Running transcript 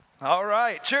All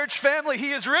right, church family,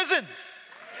 he is risen.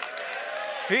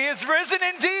 He is risen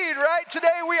indeed, right?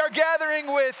 Today we are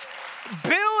gathering with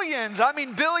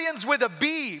billions with a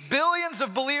B, billions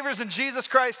of believers in Jesus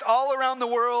Christ all around the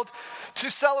world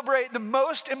to celebrate the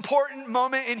most important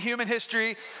moment in human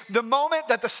history, the moment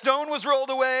that the stone was rolled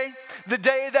away, the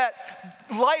day that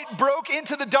light broke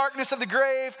into the darkness of the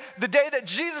grave, the day that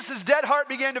Jesus' dead heart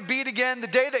began to beat again, the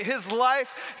day that his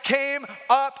life came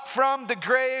up from the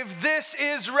grave. This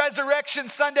is Resurrection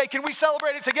Sunday. Can we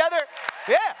celebrate it together?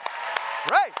 Yeah,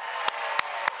 right.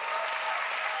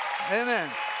 Amen.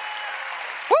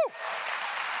 Woo!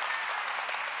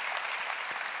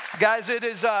 Guys,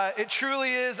 it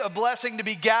truly is a blessing to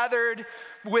be gathered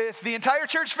with the entire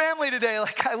church family today.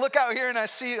 Like, I look out here and I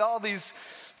see all these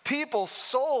people,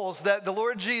 souls that the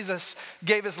Lord Jesus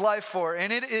gave his life for.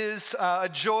 And it is a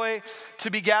joy to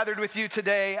be gathered with you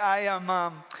today. I am,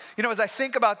 as I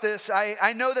think about this,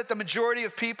 I know that the majority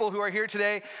of people who are here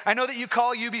today, I know that you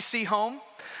call UBC home.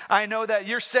 I know that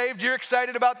you're saved, you're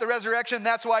excited about the resurrection,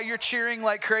 that's why you're cheering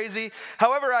like crazy.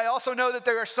 However, I also know that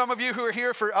there are some of you who are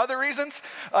here for other reasons.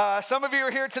 Some of you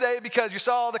are here today because you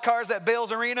saw all the cars at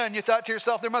Bales Arena and you thought to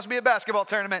yourself, there must be a basketball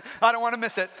tournament. I don't want to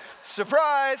miss it.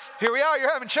 Surprise, here we are,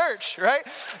 you're having church, right?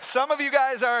 Some of you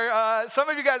guys are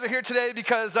here today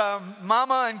because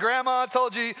mama and grandma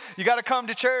told you, you got to come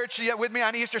to church with me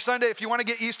on Easter Sunday if you want to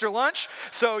get Easter lunch.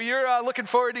 So you're looking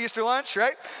forward to Easter lunch,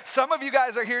 right? Some of you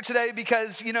guys are here today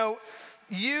because,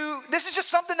 this is just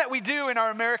something that we do in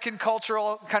our American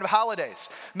cultural kind of holidays.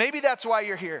 Maybe that's why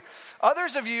you're here.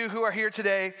 Others of you who are here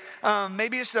today,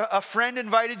 maybe just a friend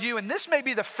invited you, and this may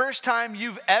be the first time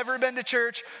you've ever been to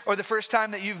church or the first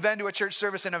time that you've been to a church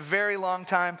service in a very long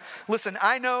time. Listen,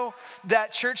 I know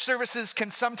that church services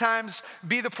can sometimes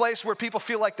be the place where people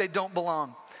feel like they don't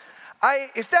belong.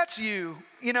 If that's you,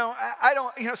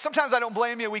 sometimes I don't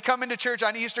blame you. We come into church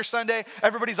on Easter Sunday,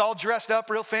 everybody's all dressed up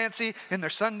real fancy in their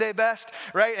Sunday best,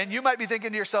 right? And you might be thinking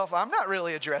to yourself, I'm not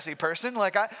really a dressy person.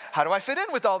 Like, how do I fit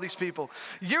in with all these people?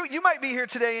 You might be here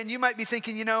today and you might be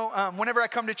thinking, whenever I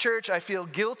come to church, I feel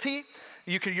guilty.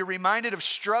 You're reminded of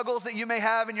struggles that you may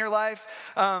have in your life.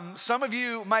 Some of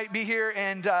you might be here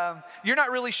and you're not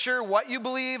really sure what you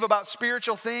believe about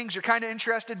spiritual things. You're kind of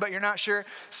interested, but you're not sure.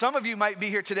 Some of you might be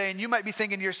here today and you might be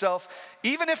thinking to yourself,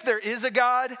 even if there is a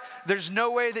God, there's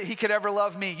no way that he could ever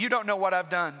love me. You don't know what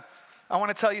I've done. I want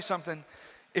to tell you something.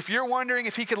 If you're wondering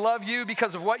if he could love you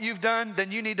because of what you've done,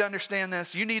 then you need to understand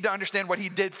this. You need to understand what he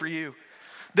did for you.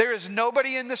 There is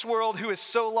nobody in this world who is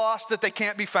so lost that they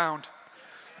can't be found.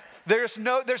 There's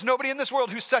nobody in this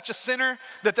world who's such a sinner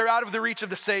that they're out of the reach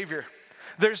of the Savior.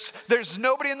 There's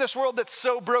nobody in this world that's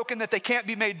so broken that they can't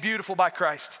be made beautiful by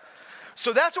Christ.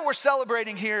 So that's what we're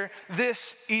celebrating here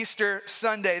this Easter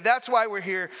Sunday. That's why we're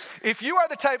here. If you are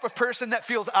the type of person that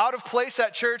feels out of place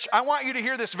at church, I want you to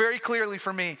hear this very clearly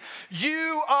from me.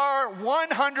 You are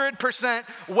 100%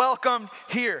 welcomed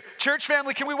here. Church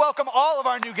family, can we welcome all of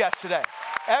our new guests today?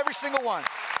 Every single one.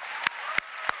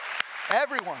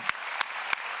 Everyone.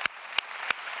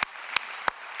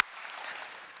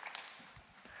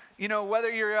 Whether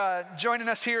you're joining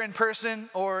us here in person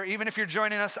or even if you're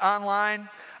joining us online,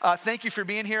 thank you for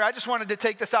being here. I just wanted to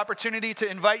take this opportunity to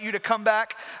invite you to come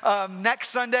back next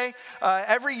Sunday.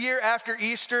 Every year after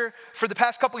Easter, for the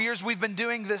past couple years, we've been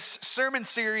doing this sermon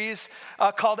series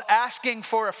called Asking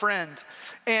for a Friend.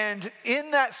 And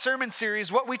in that sermon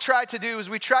series, what we try to do is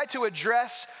we try to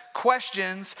address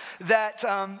questions that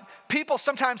people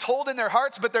sometimes hold in their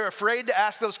hearts, but they're afraid to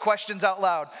ask those questions out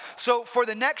loud. So for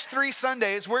the next 3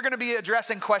 Sundays, we're going to be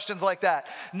addressing questions like that.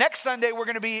 Next Sunday, we're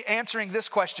going to be answering this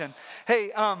question.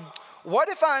 Hey, what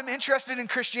if I'm interested in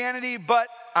Christianity, but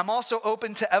I'm also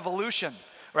open to evolution,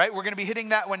 right? We're going to be hitting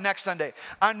that one next Sunday.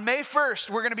 On May 1st,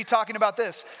 we're going to be talking about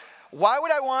this. Why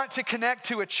would I want to connect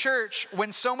to a church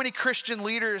when so many Christian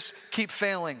leaders keep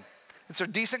failing? It's a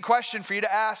decent question for you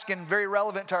to ask and very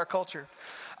relevant to our culture.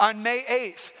 On May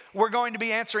 8th, we're going to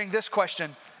be answering this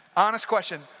question, honest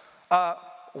question.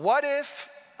 What if,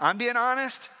 I'm being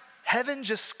honest, heaven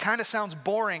just kind of sounds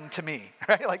boring to me,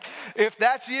 right? Like, if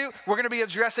that's you, we're going to be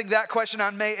addressing that question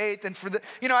on May 8th.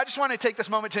 And I just want to take this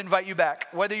moment to invite you back.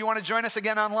 Whether you want to join us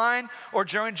again online or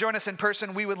join us in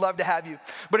person, we would love to have you.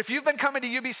 But if you've been coming to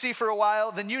UBC for a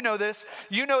while, then you know this.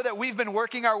 You know that we've been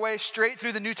working our way straight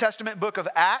through the New Testament book of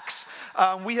Acts.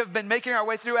 We have been making our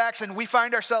way through Acts, and we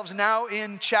find ourselves now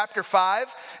in chapter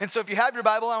 5. And so if you have your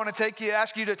Bible, I want to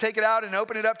ask you to take it out and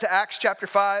open it up to Acts chapter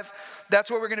 5. That's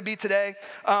where we're going to be today.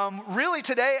 Really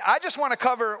today, I just want to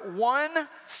cover one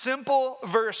simple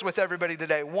verse with everybody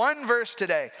today. One verse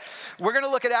today. We're going to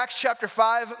look at Acts chapter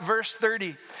 5, verse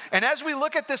 30. And as we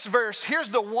look at this verse, here's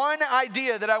the one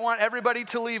idea that I want everybody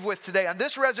to leave with today. On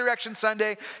this Resurrection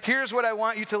Sunday, here's what I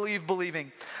want you to leave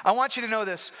believing. I want you to know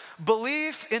this.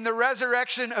 Belief in the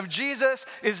resurrection of Jesus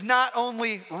is not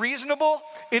only reasonable,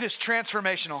 it is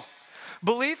transformational.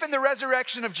 Belief in the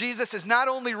resurrection of Jesus is not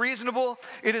only reasonable,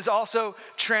 it is also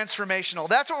transformational.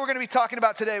 That's what we're going to be talking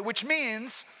about today, which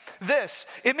means this.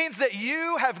 It means that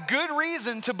you have good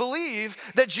reason to believe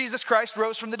that Jesus Christ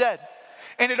rose from the dead.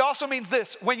 And it also means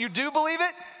this. When you do believe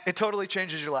it, it totally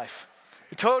changes your life.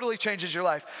 It totally changes your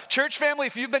life. Church family,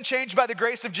 if you've been changed by the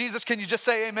grace of Jesus, can you just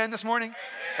say amen this morning?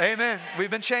 Amen.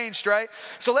 We've been changed, right?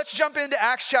 So let's jump into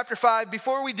Acts chapter 5.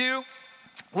 Before we do,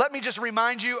 let me just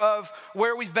remind you of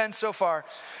where we've been so far.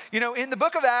 You know, in the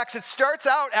book of Acts, it starts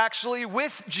out actually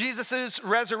with Jesus'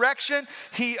 resurrection.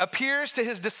 He appears to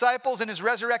his disciples in his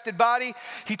resurrected body.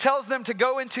 He tells them to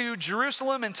go into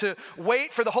Jerusalem and to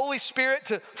wait for the Holy Spirit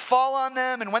to fall on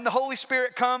them. And when the Holy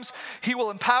Spirit comes, he will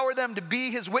empower them to be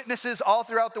his witnesses all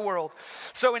throughout the world.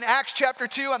 So in Acts chapter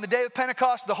 2, on the day of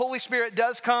Pentecost, the Holy Spirit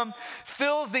does come,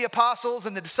 fills the apostles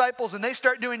and the disciples, and they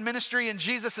start doing ministry in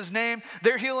Jesus' name.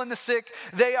 They're healing the sick.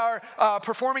 They are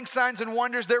performing signs and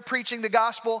wonders. They're preaching the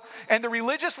gospel. And the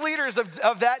religious leaders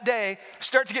of that day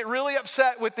start to get really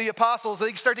upset with the apostles.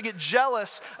 They start to get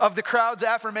jealous of the crowd's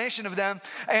affirmation of them.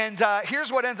 And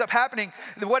here's what ends up happening.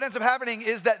 What ends up happening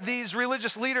is that these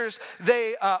religious leaders,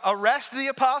 they arrest the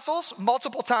apostles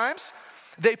multiple times.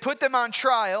 They put them on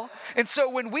trial. And so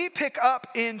when we pick up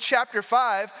in chapter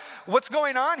 5, what's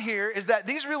going on here is that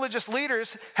these religious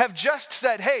leaders have just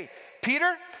said, hey,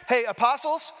 Peter, hey,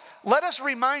 apostles, let us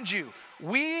remind you,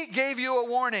 we gave you a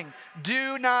warning.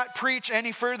 Do not preach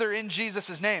any further in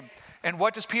Jesus' name. And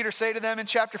what does Peter say to them in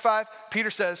chapter 5?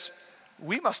 Peter says,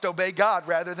 we must obey God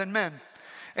rather than men.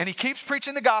 And he keeps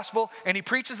preaching the gospel, and he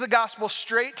preaches the gospel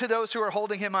straight to those who are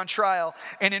holding him on trial.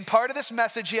 And in part of this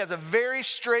message, he has a very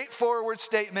straightforward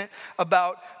statement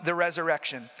about the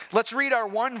resurrection. Let's read our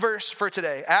one verse for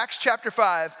today. Acts chapter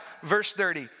 5, verse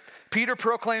 30. Peter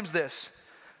proclaims this: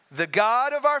 the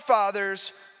God of our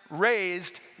fathers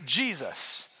raised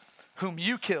Jesus, whom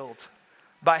you killed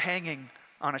by hanging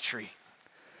on a tree.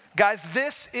 Guys,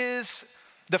 this is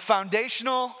the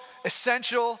foundational,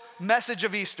 essential message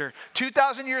of Easter.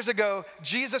 2,000 years ago,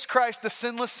 Jesus Christ, the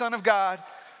sinless Son of God,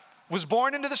 was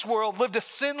born into this world, lived a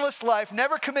sinless life,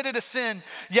 never committed a sin,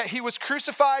 yet he was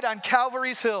crucified on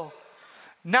Calvary's hill.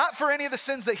 Not for any of the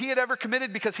sins that he had ever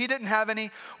committed, because he didn't have any.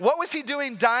 What was he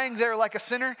doing dying there like a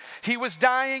sinner? He was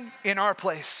dying in our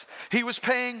place. He was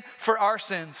paying for our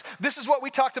sins. This is what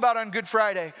we talked about on Good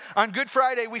Friday. On Good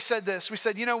Friday, we said this. We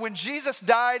said, you know, when Jesus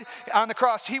died on the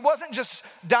cross, he wasn't just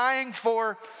dying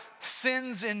for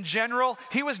sins in general.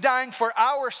 He was dying for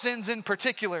our sins in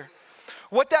particular.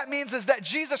 What that means is that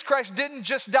Jesus Christ didn't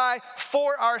just die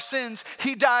for our sins.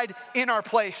 He died in our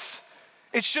place.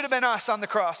 It should have been us on the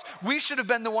cross. We should have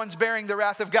been the ones bearing the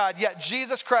wrath of God. Yet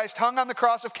Jesus Christ hung on the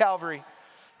cross of Calvary,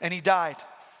 and he died.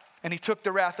 And he took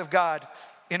the wrath of God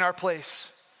in our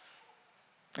place.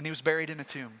 And he was buried in a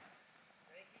tomb.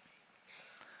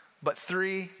 But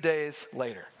 3 days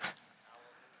later,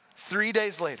 3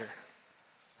 days later,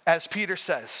 as Peter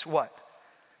says, what?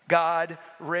 God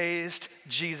raised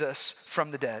Jesus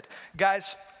from the dead.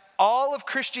 Guys, all of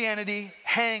Christianity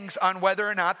hangs on whether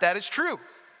or not that is true.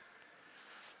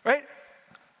 Right?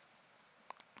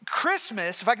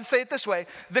 Christmas, if I can say it this way,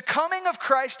 the coming of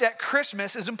Christ at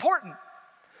Christmas is important.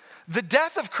 The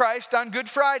death of Christ on Good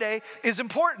Friday is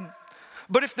important.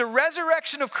 But if the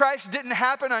resurrection of Christ didn't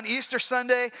happen on Easter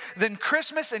Sunday, then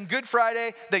Christmas and Good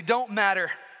Friday, they don't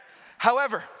matter.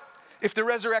 However, if the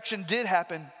resurrection did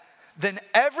happen, then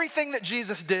everything that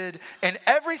Jesus did and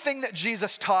everything that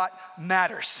Jesus taught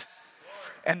matters.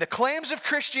 And the claims of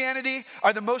Christianity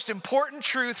are the most important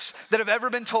truths that have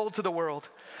ever been told to the world.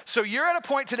 So you're at a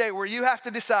point today where you have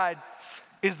to decide,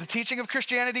 is the teaching of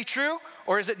Christianity true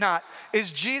or is it not?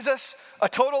 Is Jesus a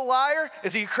total liar?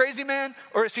 Is he a crazy man?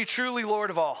 Or is he truly Lord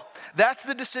of all? That's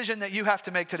the decision that you have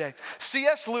to make today.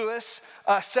 C.S. Lewis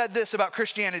said this about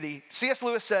Christianity. C.S.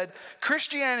 Lewis said,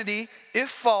 Christianity, if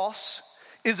false,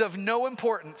 is of no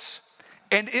importance,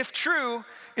 and if true,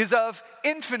 is of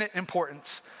infinite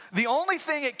importance. The only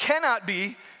thing it cannot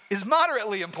be is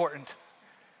moderately important,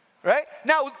 right?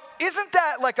 Now, isn't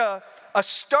that like a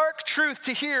stark truth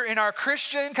to hear in our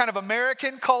Christian kind of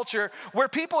American culture where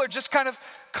people are just kind of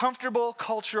comfortable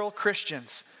cultural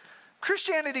Christians?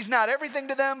 Christianity's not everything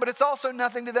to them, but it's also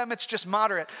nothing to them. It's just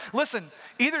moderate. Listen,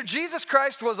 either Jesus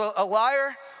Christ was a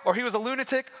liar, or he was a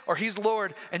lunatic, or he's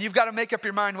Lord, and you've got to make up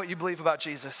your mind what you believe about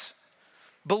Jesus.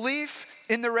 Belief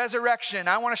in the resurrection,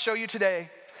 I want to show you today,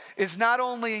 is not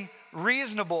only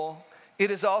reasonable,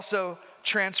 it is also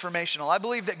transformational. I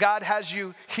believe that God has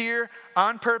you here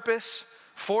on purpose,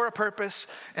 for a purpose,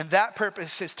 and that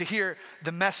purpose is to hear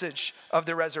the message of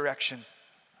the resurrection.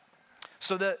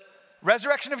 So the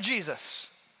resurrection of Jesus,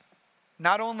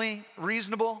 not only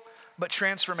reasonable, but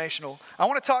transformational. I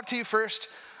want to talk to you first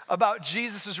about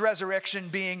Jesus' resurrection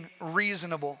being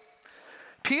reasonable.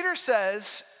 Peter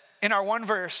says in our one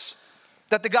verse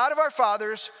that the God of our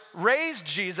fathers raised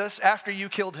Jesus after you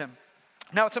killed him.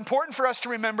 Now, it's important for us to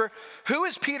remember, who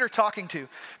is Peter talking to?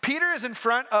 Peter is in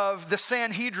front of the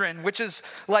Sanhedrin, which is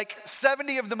like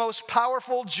 70 of the most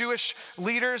powerful Jewish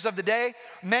leaders of the day.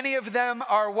 Many of them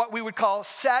are what we would call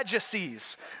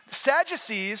Sadducees.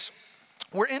 Sadducees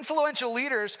were influential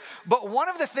leaders, but one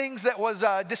of the things that was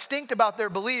distinct about their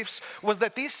beliefs was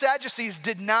that these Sadducees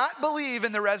did not believe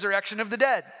in the resurrection of the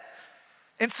dead.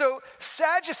 And so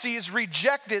Sadducees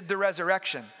rejected the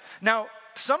resurrection. Now,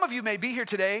 some of you may be here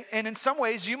today, and in some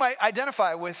ways you might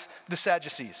identify with the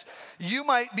Sadducees. You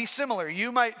might be similar.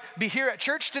 You might be here at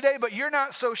church today, but you're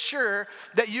not so sure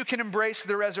that you can embrace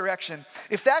the resurrection.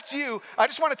 If that's you, I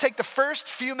just want to take the first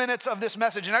few minutes of this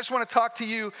message, and I just want to talk to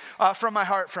you from my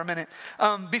heart for a minute.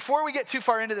 Before we get too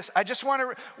far into this, I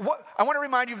want to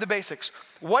remind you of the basics.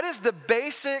 What is the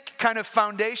basic kind of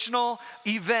foundational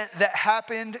event that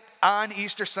happened on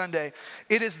Easter Sunday?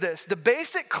 It is this. The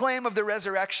basic claim of the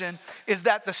resurrection is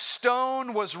that the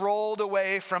stone was rolled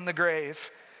away from the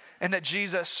grave and that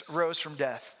Jesus rose from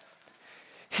death.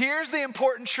 Here's the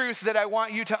important truth that I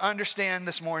want you to understand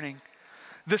this morning.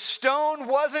 The stone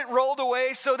wasn't rolled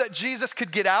away so that Jesus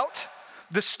could get out.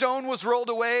 The stone was rolled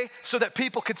away so that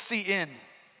people could see in.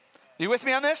 You with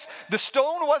me on this? The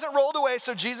stone wasn't rolled away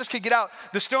so Jesus could get out.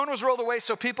 The stone was rolled away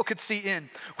so people could see in.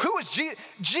 Who was Jesus?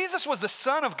 Jesus was the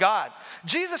Son of God.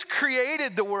 Jesus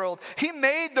created the world. He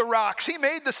made the rocks. He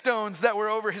made the stones that were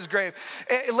over his grave.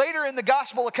 Later in the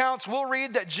gospel accounts, we'll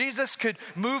read that Jesus could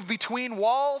move between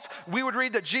walls. We would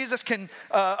read that Jesus can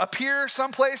appear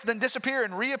someplace, then disappear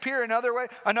and reappear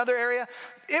another area.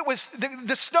 It was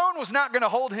the stone was not going to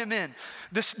hold him in.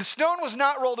 The stone was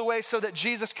not rolled away so that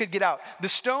Jesus could get out. The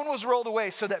stone was rolled away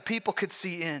so that people could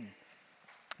see in.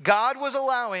 God was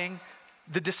allowing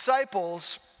the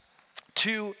disciples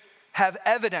to have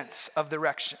evidence of the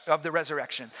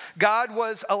resurrection. God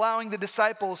was allowing the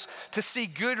disciples to see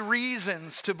good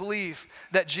reasons to believe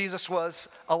that Jesus was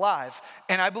alive.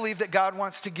 And I believe that God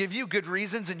wants to give you good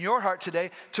reasons in your heart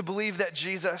today to believe that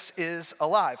Jesus is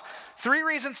alive. 3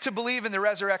 reasons to believe in the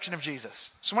resurrection of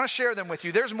Jesus. So I want to share them with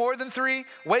you. There's more than 3,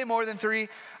 way more than 3.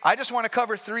 I just want to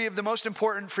cover 3 of the most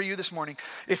important for you this morning.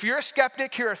 If you're a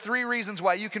skeptic, here are 3 reasons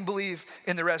why you can believe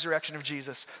in the resurrection of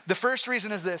Jesus. The first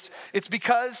reason is this. It's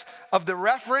because of the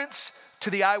reference to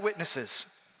the eyewitnesses.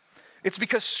 It's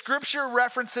because Scripture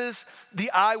references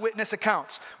the eyewitness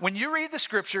accounts. When you read the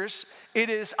Scriptures, it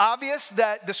is obvious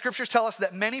that the Scriptures tell us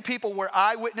that many people were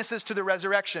eyewitnesses to the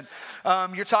resurrection.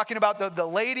 You're talking about the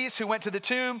ladies who went to the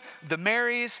tomb, the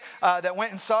Marys that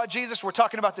went and saw Jesus. We're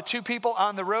talking about the 2 people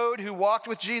on the road who walked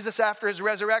with Jesus after his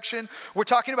resurrection. We're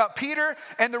talking about Peter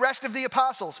and the rest of the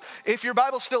apostles. If your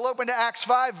Bible's still open to Acts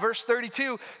 5, verse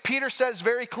 32, Peter says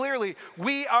very clearly,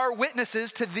 we are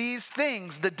witnesses to these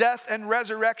things, the death and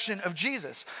resurrection of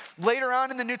Jesus. Later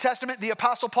on in the New Testament, the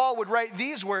Apostle Paul would write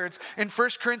these words in 1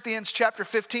 Corinthians chapter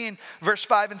 15, verse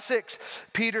 5 and 6.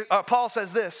 Paul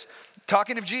says this,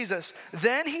 talking of Jesus,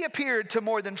 then he appeared to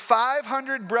more than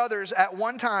 500 brothers at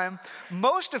one time,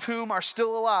 most of whom are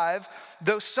still alive,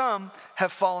 though some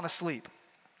have fallen asleep.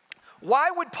 Why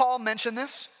would Paul mention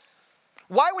this?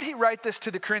 Why would he write this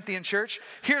to the Corinthian church?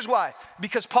 Here's why.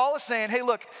 Because Paul is saying, hey,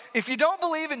 look, if you don't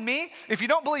believe in me, if you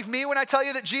don't believe me when I tell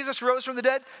you that Jesus rose from the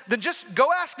dead, then just go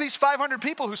ask these 500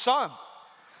 people who saw him.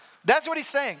 That's what he's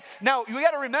saying. Now, you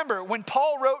got to remember, when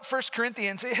Paul wrote 1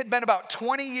 Corinthians, it had been about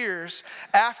 20 years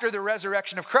after the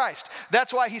resurrection of Christ.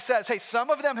 That's why he says, hey, some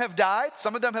of them have died,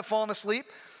 some of them have fallen asleep,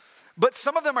 but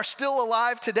some of them are still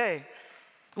alive today.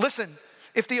 Listen,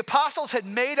 if the apostles had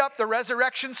made up the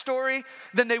resurrection story,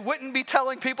 then they wouldn't be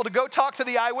telling people to go talk to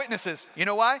the eyewitnesses. You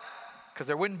know why? Because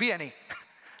there wouldn't be any,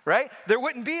 right? There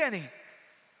wouldn't be any.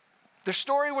 Their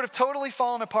story would have totally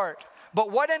fallen apart. But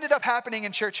what ended up happening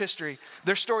in church history?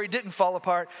 Their story didn't fall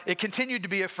apart. It continued to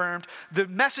be affirmed. The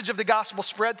message of the gospel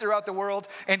spread throughout the world,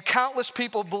 and countless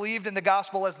people believed in the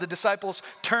gospel as the disciples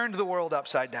turned the world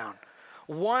upside down.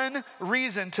 One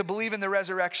reason to believe in the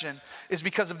resurrection is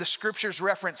because of the Scripture's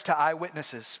reference to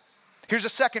eyewitnesses. Here's a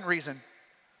second reason.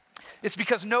 It's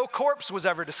because no corpse was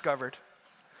ever discovered.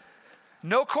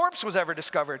 No corpse was ever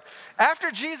discovered. After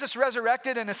Jesus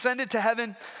resurrected and ascended to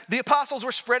heaven, the apostles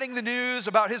were spreading the news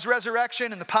about his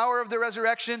resurrection and the power of the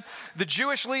resurrection. The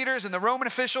Jewish leaders and the Roman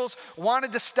officials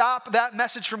wanted to stop that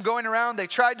message from going around. They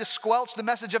tried to squelch the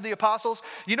message of the apostles.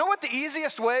 You know what the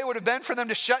easiest way would have been for them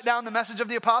to shut down the message of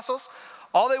the apostles?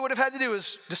 All they would have had to do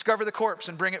is discover the corpse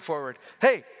and bring it forward.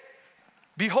 Hey,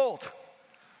 behold,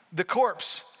 the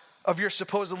corpse of your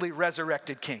supposedly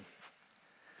resurrected king.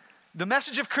 The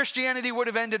message of Christianity would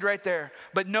have ended right there,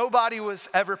 but no body was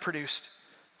ever produced.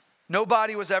 No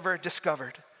body was ever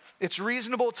discovered. It's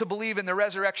reasonable to believe in the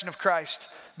resurrection of Christ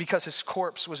because his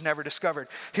corpse was never discovered.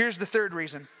 Here's the third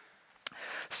reason.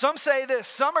 Some say this.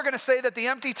 Some are going to say that the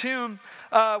empty tomb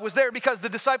was there because the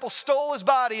disciples stole his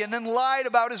body and then lied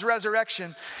about his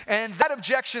resurrection. And that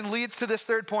objection leads to this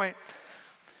third point.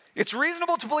 It's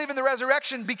reasonable to believe in the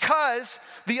resurrection because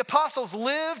the apostles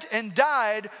lived and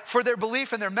died for their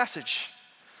belief in their message.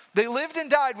 They lived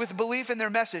and died with belief in their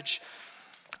message.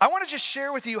 I want to just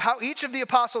share with you how each of the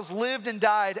apostles lived and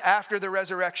died after the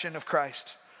resurrection of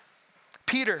Christ.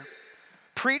 Peter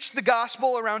preached the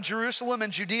gospel around Jerusalem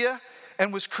and Judea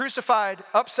and was crucified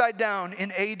upside down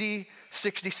in AD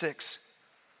 66.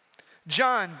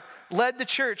 John led the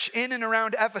church in and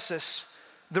around Ephesus.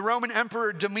 The Roman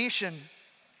Emperor Domitian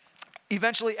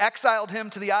eventually exiled him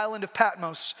to the island of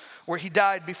Patmos, where he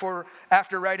died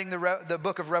after writing the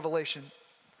book of Revelation.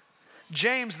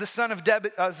 James, the son of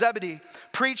Zebedee,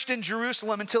 preached in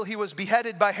Jerusalem until he was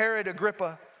beheaded by Herod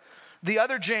Agrippa. The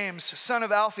other James, son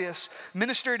of Alphaeus,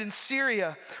 ministered in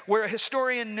Syria, where a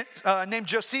historian named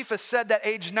Josephus said that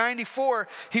age 94,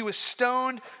 he was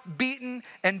stoned, beaten,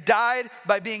 and died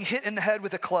by being hit in the head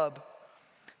with a club.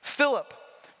 Philip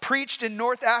preached in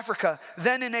North Africa,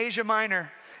 then in Asia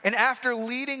Minor. And after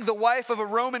leading the wife of a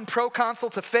Roman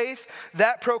proconsul to faith,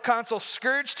 that proconsul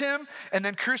scourged him and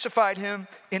then crucified him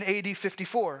in AD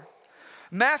 54.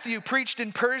 Matthew preached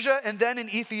in Persia and then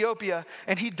in Ethiopia,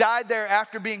 and he died there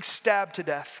after being stabbed to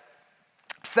death.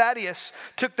 Thaddeus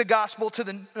took the gospel to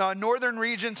the northern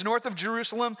regions, north of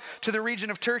Jerusalem, to the region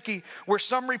of Turkey, where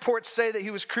some reports say that he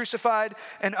was crucified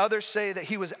and others say that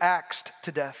he was axed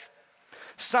to death.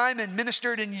 Simon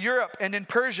ministered in Europe and in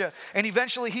Persia, and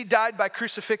eventually he died by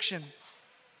crucifixion.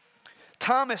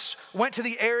 Thomas went to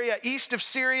the area east of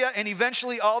Syria and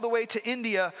eventually all the way to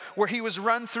India, where he was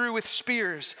run through with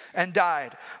spears and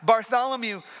died.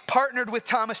 Bartholomew partnered with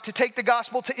Thomas to take the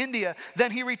gospel to India. Then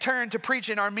he returned to preach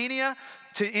in Armenia,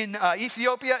 in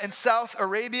Ethiopia and South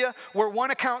Arabia, where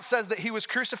one account says that he was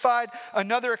crucified.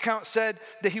 Another account said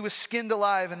that he was skinned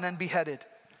alive and then beheaded.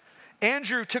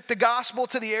 Andrew took the gospel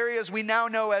to the areas we now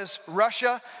know as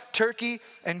Russia, Turkey,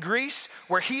 and Greece,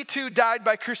 where he too died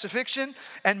by crucifixion.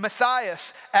 And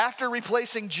Matthias, after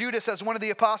replacing Judas as one of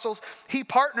the apostles, he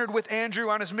partnered with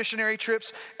Andrew on his missionary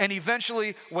trips and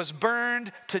eventually was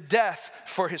burned to death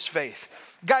for his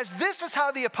faith. Guys, this is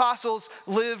how the apostles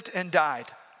lived and died,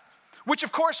 which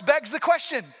of course begs the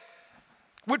question,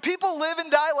 would people live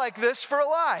and die like this for a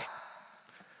lie?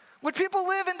 Would people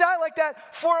live and die like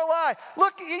that for a lie?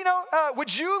 Look,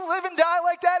 would you live and die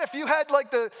like that if you had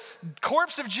like the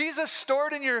corpse of Jesus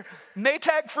stored in your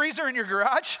Maytag freezer in your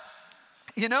garage?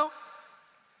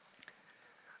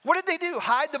 What did they do?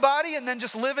 Hide the body and then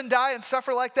just live and die and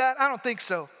suffer like that? I don't think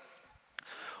so.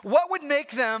 What would make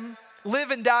them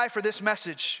live and die for this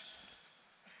message?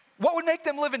 What would make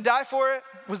them live and die for it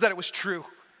was that it was true.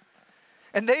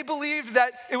 And they believed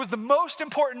that it was the most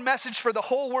important message for the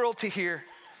whole world to hear.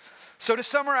 So to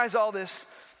summarize all this,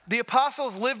 the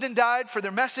apostles lived and died for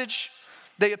their message.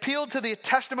 They appealed to the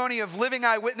testimony of living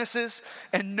eyewitnesses,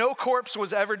 and no corpse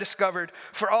was ever discovered.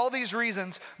 For all these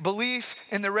reasons, belief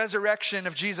in the resurrection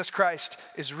of Jesus Christ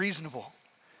is reasonable.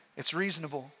 It's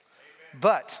reasonable. Amen.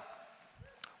 But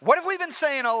what have we been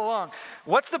saying all along?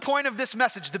 What's the point of this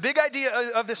message? The big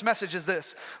idea of this message is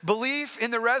this: belief in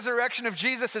the resurrection of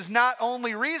Jesus is not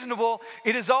only reasonable,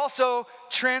 it is also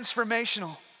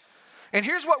transformational. And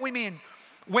here's what we mean.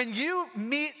 When you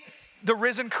meet the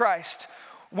risen Christ,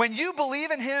 when you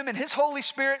believe in him and his Holy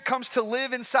Spirit comes to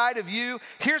live inside of you,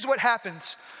 here's what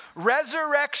happens.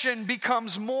 Resurrection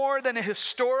becomes more than a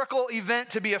historical event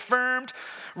to be affirmed.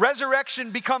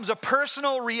 Resurrection becomes a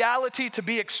personal reality to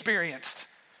be experienced.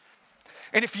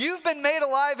 And if you've been made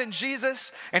alive in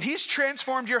Jesus and he's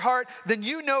transformed your heart, then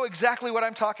you know exactly what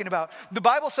I'm talking about. The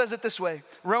Bible says it this way,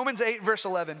 Romans 8 verse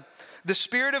 11. The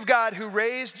Spirit of God who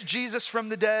raised Jesus from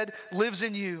the dead lives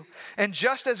in you. And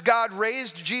just as God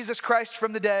raised Jesus Christ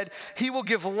from the dead, he will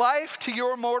give life to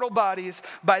your mortal bodies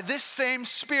by this same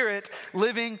Spirit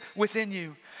living within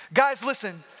you. Guys,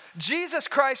 listen, Jesus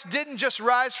Christ didn't just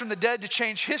rise from the dead to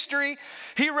change history.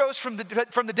 He rose from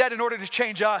the dead in order to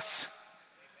change us.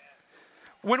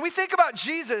 When we think about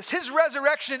Jesus, his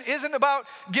resurrection isn't about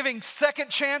giving second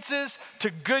chances to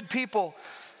good people.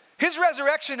 His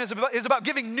resurrection is about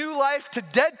giving new life to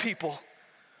dead people.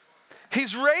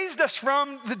 He's raised us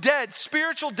from the dead,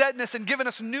 spiritual deadness, and given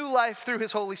us new life through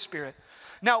his Holy Spirit.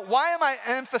 Now, why am I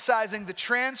emphasizing the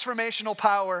transformational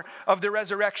power of the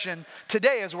resurrection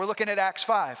today as we're looking at Acts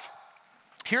 5?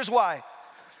 Here's why.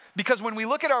 Because when we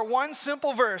look at our one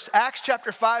simple verse, Acts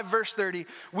chapter 5, verse 30,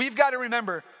 we've got to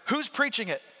remember who's preaching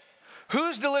it,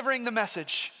 who's delivering the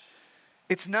message.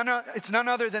 It's none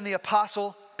other than the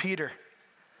apostle Peter.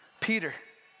 Peter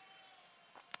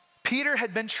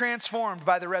had been transformed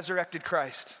by the resurrected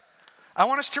Christ. I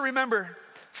want us to remember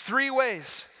 3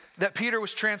 ways that Peter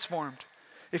was transformed.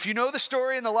 If you know the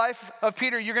story and the life of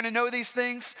Peter, you're going to know these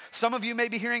things. Some of you may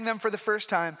be hearing them for the first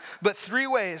time. But 3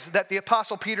 ways that the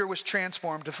apostle Peter was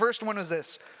transformed. The first one was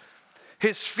this.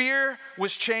 His fear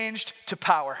was changed to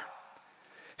power.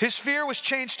 His fear was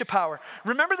changed to power.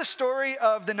 Remember the story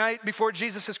of the night before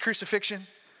Jesus' crucifixion?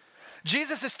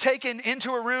 Jesus is taken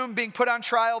into a room being put on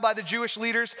trial by the Jewish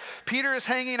leaders. Peter is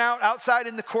hanging out outside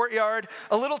in the courtyard.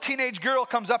 A little teenage girl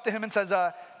comes up to him and says,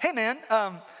 hey man,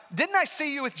 didn't I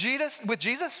see you with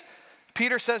Jesus?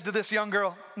 Peter says to this young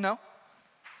girl, no.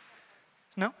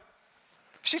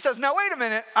 She says, now wait a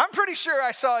minute, I'm pretty sure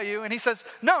I saw you. And he says,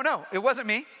 no, it wasn't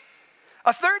me.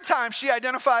 A third time she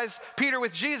identifies Peter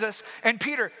with Jesus, and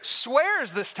Peter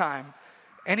swears this time,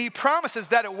 and he promises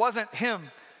that it wasn't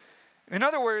him. In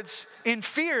other words, in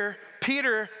fear,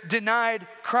 Peter denied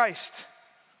Christ.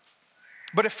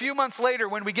 But a few months later,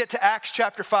 when we get to Acts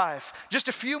chapter 5, just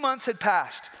a few months had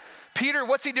passed. Peter,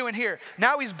 what's he doing here?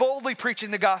 Now he's boldly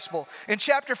preaching the gospel. In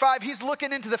chapter 5, he's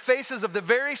looking into the faces of the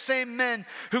very same men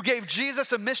who gave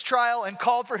Jesus a mistrial and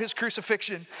called for his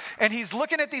crucifixion. And he's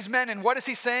looking at these men, and what is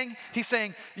he saying? He's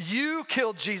saying, you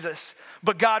killed Jesus,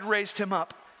 but God raised him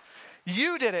up.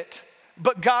 You did it,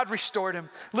 but God restored him.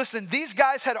 Listen, these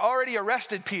guys had already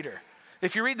arrested Peter.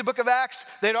 If you read the book of Acts,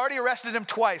 they'd already arrested him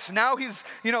twice. Now he's,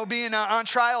 being on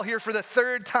trial here for the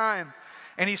 3rd time.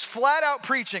 And he's flat out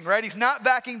preaching, right? He's not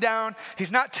backing down.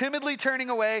 He's not timidly turning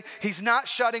away. He's not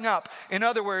shutting up. In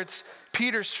other words,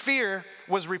 Peter's fear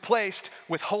was replaced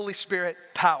with Holy Spirit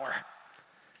power.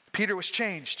 Peter was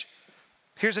changed.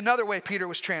 Here's another way Peter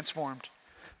was transformed.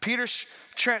 Peter's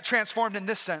transformed in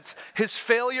this sense. His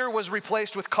failure was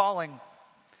replaced with calling.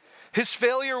 His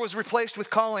failure was replaced with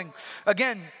calling.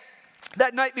 Again,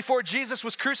 that night before Jesus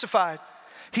was crucified,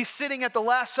 he's sitting at the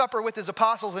Last Supper with his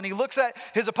apostles, and he looks at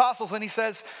his apostles and he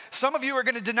says, some of you are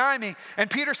going to deny me. And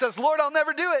Peter says, Lord, I'll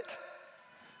never do it.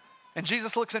 And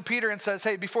Jesus looks at Peter and says,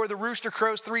 hey, before the rooster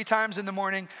crows 3 times in the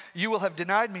morning, you will have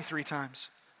denied me 3 times.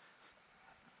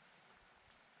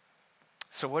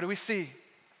 So what do we see?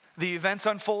 The events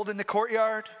unfold in the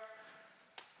courtyard.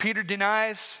 Peter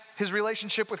denies his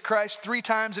relationship with Christ 3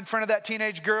 times in front of that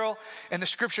teenage girl. And the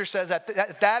scripture says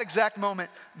at that exact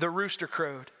moment, the rooster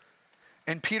crowed.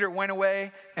 And Peter went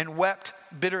away and wept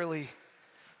bitterly.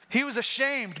 He was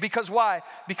ashamed because why?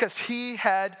 Because he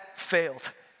had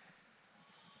failed.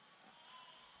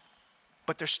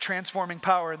 But there's transforming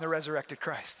power in the resurrected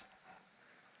Christ.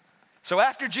 So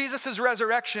after Jesus'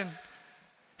 resurrection,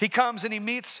 he comes and he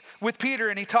meets with Peter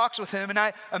and he talks with him. And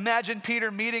I imagine Peter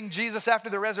meeting Jesus after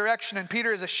the resurrection, and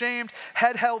Peter is ashamed,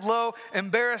 head held low,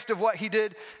 embarrassed of what he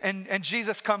did. And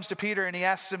Jesus comes to Peter and he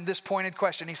asks him this pointed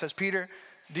question. He says, Peter,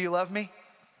 do you love me?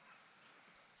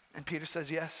 And Peter says,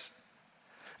 yes.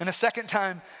 And a second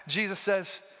time, Jesus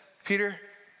says, Peter,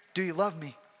 do you love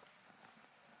me?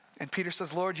 And Peter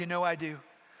says, Lord, you know I do.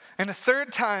 And a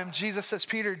third time, Jesus says,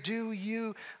 Peter, do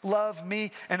you love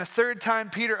me? And a third time,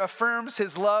 Peter affirms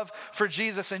his love for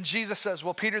Jesus. And Jesus says,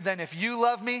 well, Peter, then if you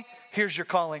love me, here's your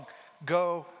calling.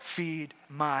 Go feed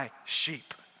my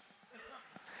sheep.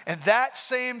 And that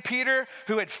same Peter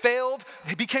who had failed,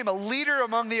 he became a leader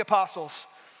among the apostles.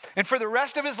 And for the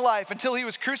rest of his life, until he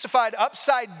was crucified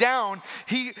upside down,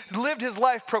 he lived his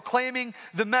life proclaiming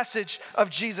the message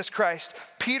of Jesus Christ.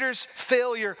 Peter's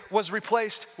failure was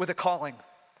replaced with a calling.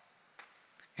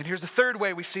 And here's the third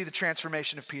way we see the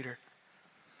transformation of Peter.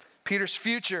 Peter's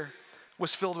future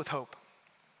was filled with hope.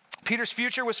 Peter's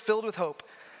future was filled with hope.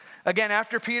 Again,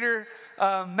 after Peter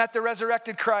met the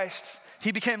resurrected Christ,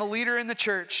 he became a leader in the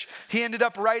church. He ended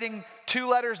up writing 2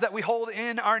 letters that we hold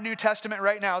in our New Testament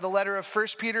right now, the letter of 1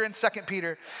 Peter and 2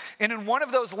 Peter. And in one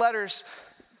of those letters,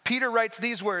 Peter writes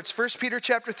these words, 1 Peter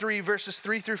chapter 3, verses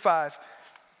 3 through 5.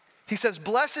 He says,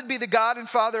 "Blessed be the God and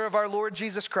Father of our Lord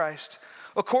Jesus Christ.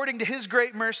 According to his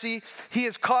great mercy, he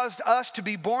has caused us to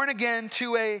be born again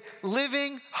to a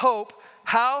living hope.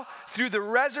 How? Through the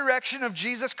resurrection of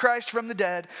Jesus Christ from the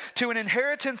dead, to an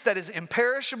inheritance that is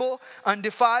imperishable,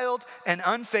 undefiled, and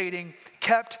unfading,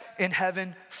 kept in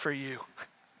heaven for you.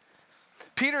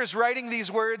 Peter is writing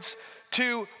these words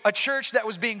to a church that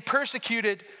was being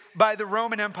persecuted by the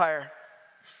Roman Empire.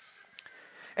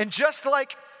 And just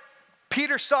like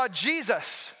Peter saw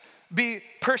Jesus be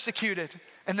persecuted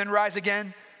and then rise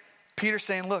again, Peter's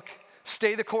saying, look,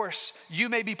 stay the course. You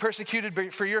may be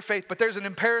persecuted for your faith, but there's an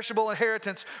imperishable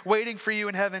inheritance waiting for you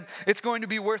in heaven. It's going to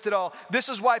be worth it all. This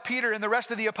is why Peter and the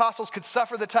rest of the apostles could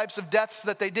suffer the types of deaths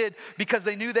that they did, because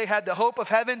they knew they had the hope of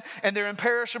heaven and their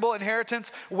imperishable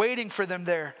inheritance waiting for them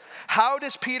there. How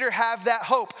does Peter have that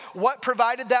hope? What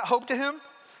provided that hope to him?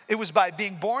 It was by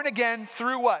being born again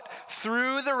through what?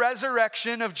 Through the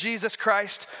resurrection of Jesus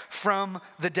Christ from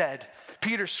the dead.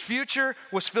 Peter's future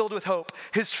was filled with hope.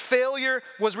 His failure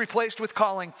was replaced with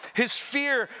calling. His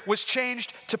fear was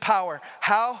changed to power.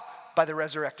 How? By the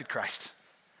resurrected Christ.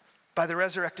 By the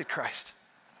resurrected Christ.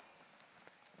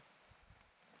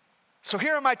 So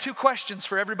here are my two questions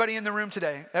for everybody in the room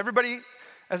today. Everybody,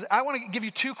 as I want to give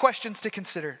you two questions to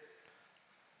consider.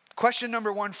 Question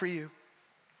number one for you.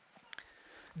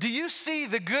 Do you see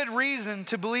the good reason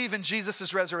to believe in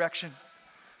Jesus' resurrection?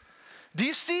 Do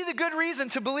you see the good reason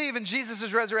to believe in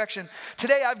Jesus' resurrection?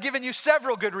 Today, I've given you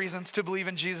several good reasons to believe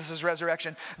in Jesus'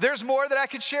 resurrection. There's more that I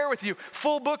could share with you.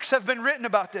 Full books have been written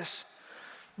about this.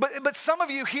 But some of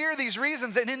you hear these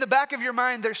reasons, and in the back of your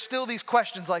mind, there's still these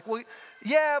questions like, well,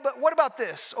 yeah, but what about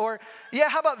this? Or, yeah,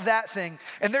 how about that thing?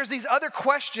 And there's these other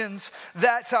questions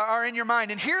that are in your mind.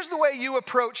 And here's the way you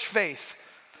approach faith.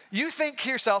 You think to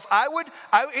yourself,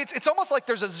 it's almost like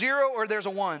there's a 0 or there's a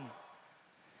 1.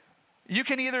 You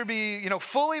can either be,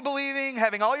 fully believing,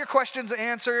 having all your questions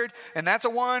answered, and that's a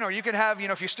 1, or you can have,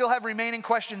 if you still have remaining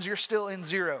questions, you're still in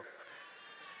 0.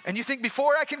 And you think,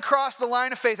 before I can cross the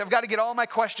line of faith, I've got to get all my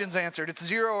questions answered. It's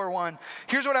 0 or 1.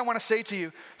 Here's what I want to say to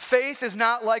you. Faith is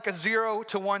not like a 0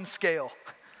 to 1 scale.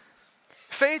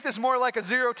 Faith is more like a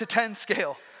 0 to 10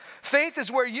 scale. Faith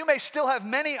is where you may still have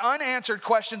many unanswered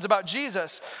questions about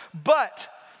Jesus, but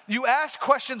you ask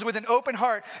questions with an open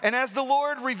heart. And as the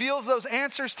Lord reveals those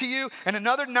answers to you and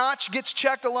another notch gets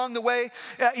checked along the way,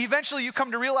 eventually you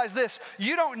come to realize this.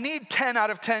 You don't need 10 out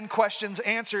of 10 questions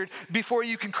answered before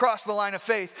you can cross the line of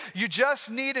faith. You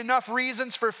just need enough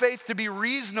reasons for faith to be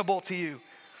reasonable to you.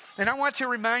 And I want to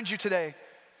remind you today,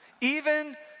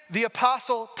 even the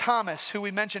Apostle Thomas, who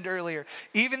we mentioned earlier,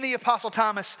 even the Apostle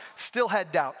Thomas still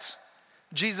had doubts.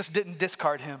 Jesus didn't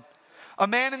discard him. A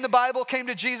man in the Bible came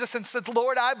to Jesus and said,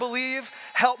 Lord, I believe,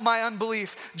 help my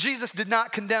unbelief. Jesus did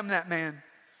not condemn that man.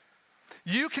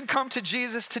 You can come to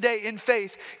Jesus today in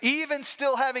faith, even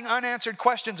still having unanswered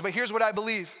questions, but here's what I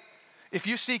believe. If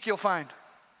you seek, you'll find.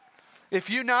 If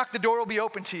you knock, the door will be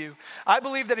open to you. I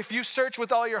believe that if you search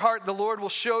with all your heart, the Lord will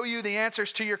show you the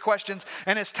answers to your questions.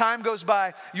 And as time goes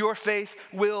by, your faith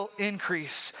will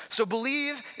increase. So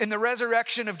believe in the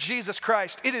resurrection of Jesus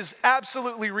Christ. It is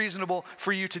absolutely reasonable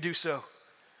for you to do so.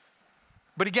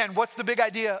 But again, what's the big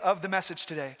idea of the message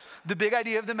today? The big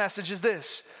idea of the message is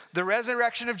this. The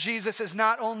resurrection of Jesus is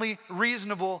not only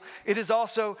reasonable, it is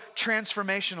also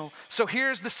transformational. So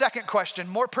here's the second question,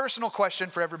 more personal question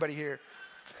for everybody here.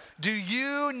 Do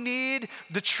you need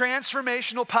the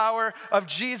transformational power of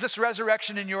Jesus'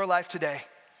 resurrection in your life today?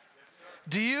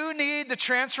 Do you need the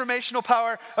transformational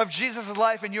power of Jesus'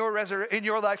 life in your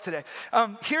life today?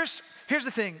 Here's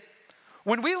the thing.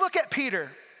 When we look at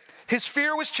Peter, his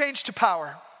fear was changed to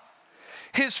power.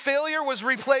 His failure was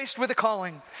replaced with a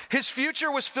calling. His future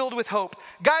was filled with hope.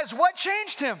 Guys, what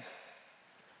changed him?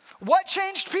 What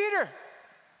changed Peter?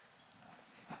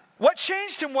 What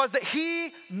changed him was that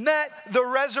he met the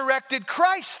resurrected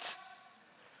Christ.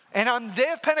 And on the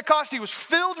day of Pentecost, he was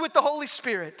filled with the Holy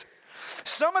Spirit.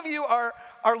 Some of you are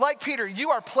like Peter. You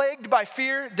are plagued by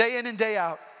fear day in and day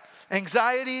out.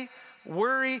 Anxiety,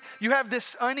 worry. You have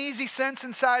this uneasy sense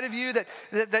inside of you that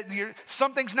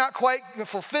something's not quite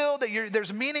fulfilled, that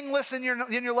there's meaningless in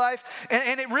your life.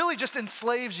 And it really just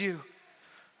enslaves you.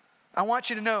 I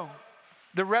want you to know,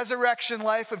 the resurrection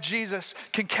life of Jesus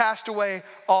can cast away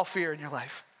all fear in your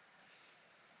life.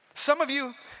 Some of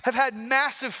you have had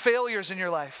massive failures in your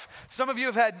life. Some of you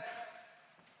have had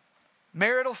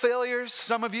marital failures.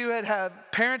 Some of you have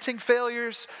parenting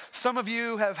failures. Some of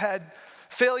you have had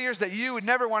failures that you would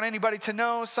never want anybody to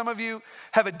know. Some of you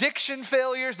have addiction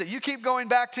failures that you keep going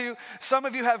back to. Some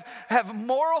of you have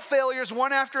moral failures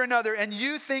one after another, and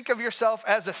you think of yourself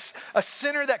as a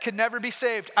sinner that could never be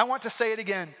saved. I want to say it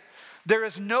again. There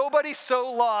is nobody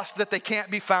so lost that they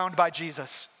can't be found by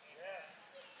Jesus.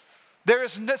 There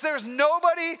is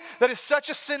nobody that is such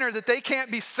a sinner that they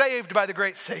can't be saved by the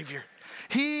great Savior.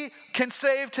 He can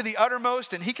save to the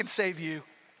uttermost, and he can save you.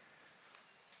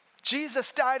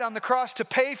 Jesus died on the cross to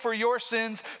pay for your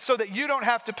sins so that you don't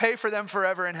have to pay for them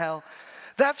forever in hell.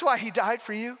 That's why he died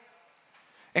for you.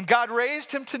 And God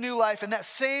raised him to new life, and that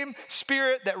same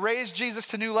Spirit that raised Jesus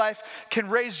to new life can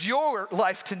raise your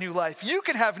life to new life. You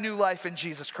can have new life in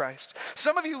Jesus Christ.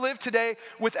 Some of you live today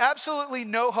with absolutely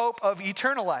no hope of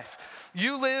eternal life.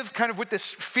 You live kind of with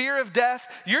this fear of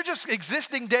death. You're just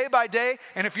existing day by day,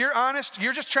 and if you're honest,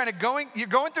 you're just you're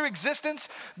going through existence,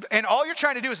 and all you're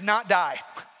trying to do is not die.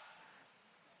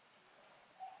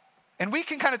 And we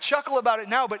can kind of chuckle about it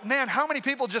now, but man, how many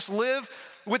people just live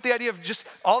with the idea of just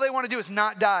all they want to do is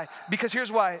not die? Because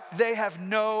here's why: they have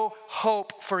no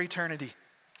hope for eternity.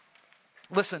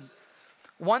 Listen,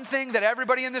 one thing that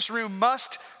everybody in this room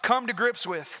must come to grips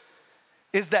with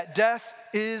is that death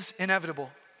is inevitable.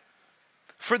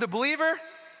 For the believer,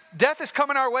 death is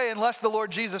coming our way unless the Lord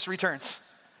Jesus returns.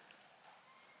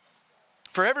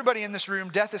 For everybody in this room,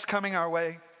 death is coming our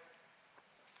way.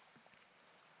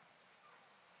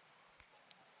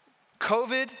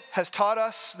 COVID has taught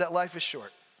us that life is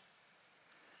short,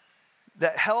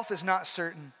 that health is not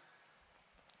certain.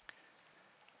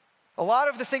 A lot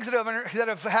of the things that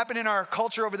have happened in our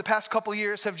culture over the past couple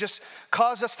years have just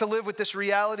caused us to live with this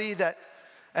reality that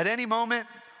at any moment,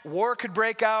 war could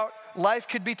break out, life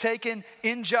could be taken,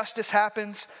 injustice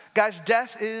happens. Guys,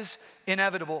 death is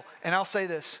inevitable. And I'll say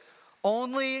this: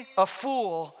 only a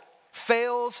fool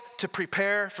fails to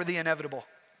prepare for the inevitable.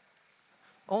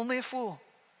 Only a fool.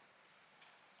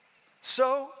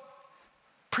 So,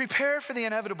 prepare for the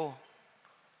inevitable.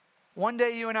 One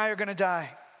day you and I are going to die,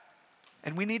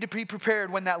 and we need to be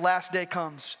prepared when that last day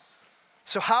comes.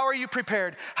 So how are you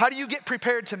prepared? How do you get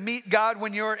prepared to meet God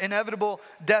when your inevitable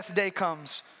death day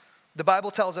comes? The Bible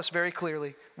tells us very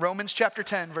clearly, Romans chapter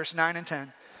 10, verse 9 and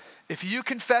 10. If you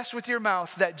confess with your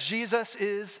mouth that Jesus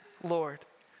is Lord,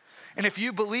 and if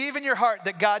you believe in your heart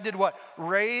that God did what?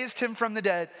 Raised him from the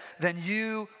dead, then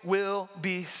you will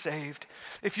be saved.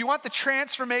 If you want the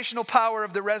transformational power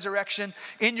of the resurrection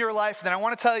in your life, then I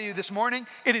want to tell you this morning,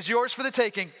 it is yours for the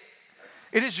taking.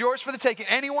 It is yours for the taking.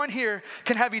 Anyone here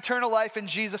can have eternal life in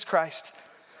Jesus Christ.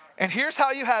 And here's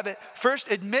how you have it. First,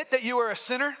 admit that you are a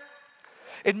sinner.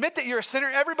 Admit that you're a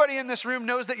sinner. Everybody in this room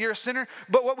knows that you're a sinner,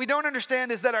 but what we don't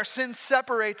understand is that our sin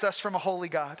separates us from a holy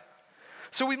God.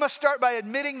 So we must start by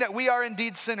admitting that we are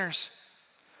indeed sinners.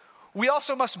 We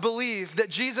also must believe that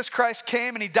Jesus Christ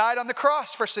came and he died on the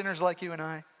cross for sinners like you and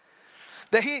I.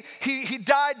 That he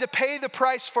died to pay the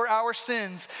price for our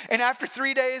sins. And after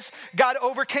 3 days, God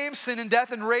overcame sin and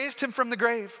death and raised him from the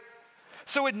grave.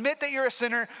 So admit that you're a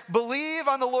sinner. Believe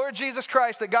on the Lord Jesus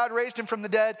Christ, that God raised him from the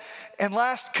dead. And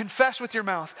last, confess with your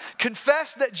mouth.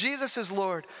 Confess that Jesus is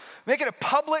Lord. Make it a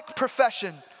public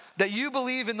profession that you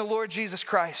believe in the Lord Jesus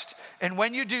Christ. And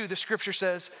when you do, the scripture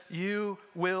says, you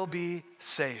will be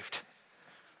saved.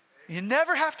 You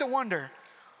never have to wonder,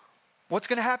 what's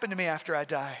going to happen to me after I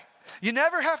die? You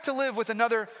never have to live with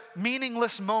another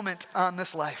meaningless moment on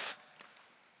this life.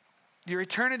 Your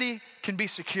eternity can be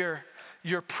secure.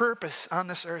 Your purpose on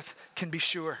this earth can be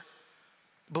sure.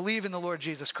 Believe in the Lord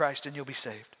Jesus Christ and you'll be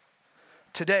saved.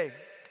 Today,